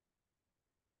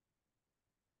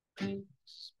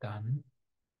 It's done.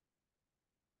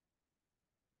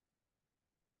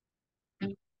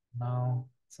 Now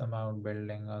it's about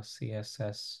building a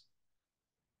CSS.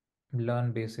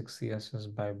 Learn basic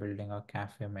CSS by building a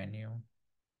cafe menu.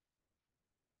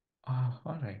 All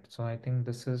right. So I think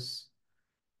this is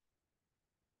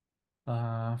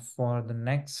for the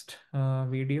next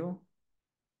video.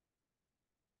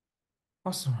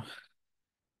 Awesome.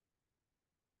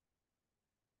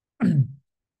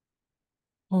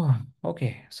 Oh,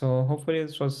 okay. So hopefully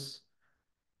this was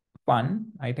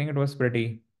fun. I think it was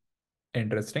pretty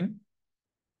interesting.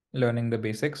 Learning the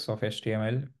basics of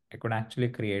HTML, I could actually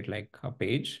create like a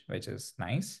page, which is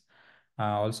nice.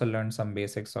 Also learned some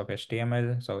basics of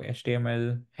HTML. So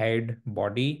HTML, head,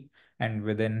 body, and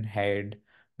within head,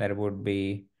 there would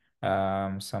be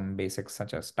some basics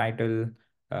such as title,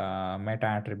 meta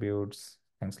attributes,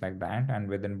 things like that. And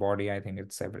within body, I think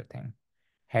it's everything.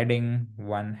 Heading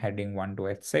one to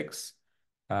H6,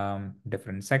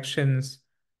 different sections,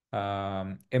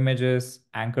 images,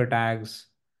 anchor tags,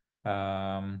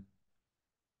 um,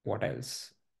 what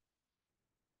else?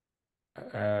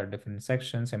 Different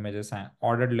sections, images, and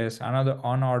ordered lists, another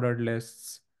unordered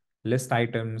lists, list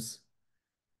items,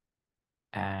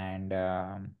 and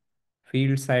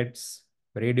field sets,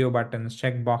 radio buttons,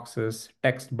 check boxes,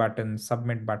 text buttons,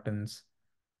 submit buttons,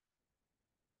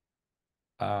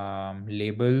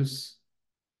 labels,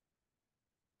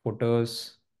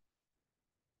 footers.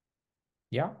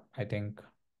 Yeah, I think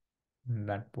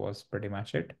that was pretty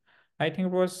much it. I think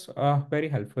it was very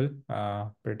helpful,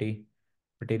 pretty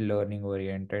learning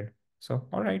oriented. So,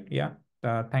 all right, yeah.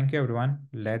 Thank you, everyone.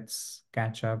 Let's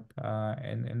catch up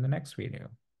in the next video.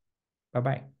 Bye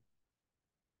bye.